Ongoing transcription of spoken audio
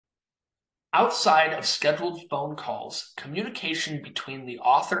Outside of scheduled phone calls, communication between the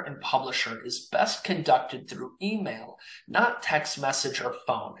author and publisher is best conducted through email, not text message or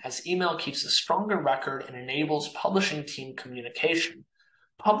phone, as email keeps a stronger record and enables publishing team communication.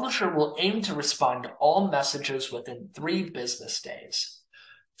 Publisher will aim to respond to all messages within 3 business days.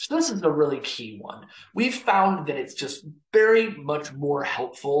 So this is a really key one. We've found that it's just very much more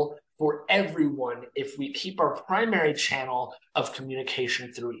helpful for everyone if we keep our primary channel of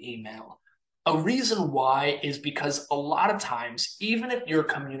communication through email. A reason why is because a lot of times, even if you're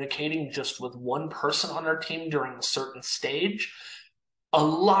communicating just with one person on our team during a certain stage, a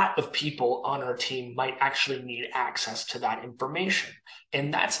lot of people on our team might actually need access to that information.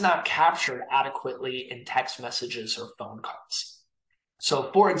 And that's not captured adequately in text messages or phone calls.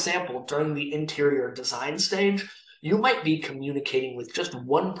 So, for example, during the interior design stage, you might be communicating with just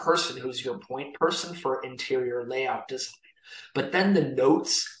one person who's your point person for interior layout design. But then the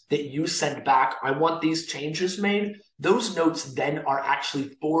notes that you send back, I want these changes made, those notes then are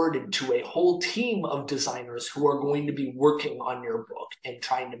actually forwarded to a whole team of designers who are going to be working on your book and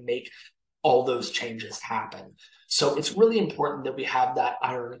trying to make all those changes happen. So it's really important that we have that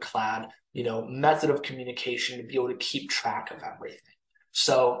ironclad, method of communication to be able to keep track of everything.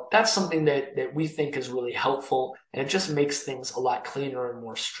 So that's something that we think is really helpful, and it just makes things a lot cleaner and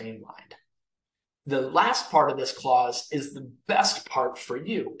more streamlined. The last part of this clause is the best part for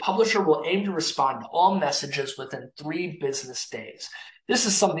you. Publisher will aim to respond to all messages within 3 business days. This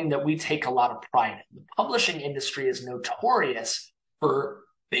is something that we take a lot of pride in. The publishing industry is notorious for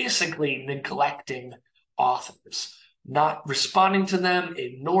basically neglecting authors, not responding to them,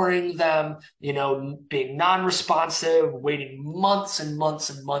 ignoring them, being non-responsive, waiting months and months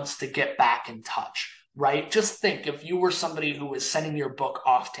and months to get back in touch. Right? Just think if you were somebody who was sending your book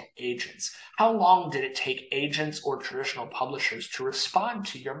off to agents, how long did it take agents or traditional publishers to respond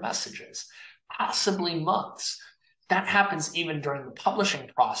to your messages? Possibly months. That happens even during the publishing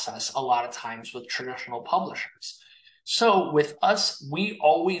process a lot of times with traditional publishers. So with us, we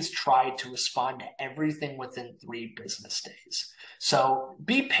always try to respond to everything within 3 business days. So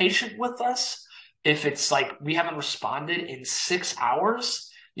be patient with us. If it's like we haven't responded in 6 hours,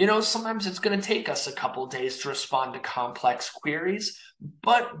 sometimes it's going to take us a couple of days to respond to complex queries,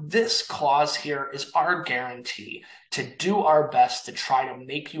 but this clause here is our guarantee to do our best to try to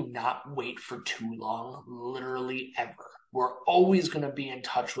make you not wait for too long, literally ever. We're always going to be in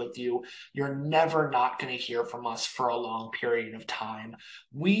touch with you. You're never not going to hear from us for a long period of time.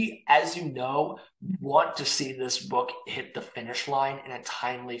 We, as you know, want to see this book hit the finish line in a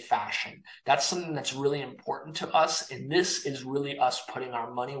timely fashion. That's something that's really important to us, and this is really us putting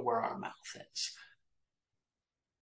our money where our mouth is.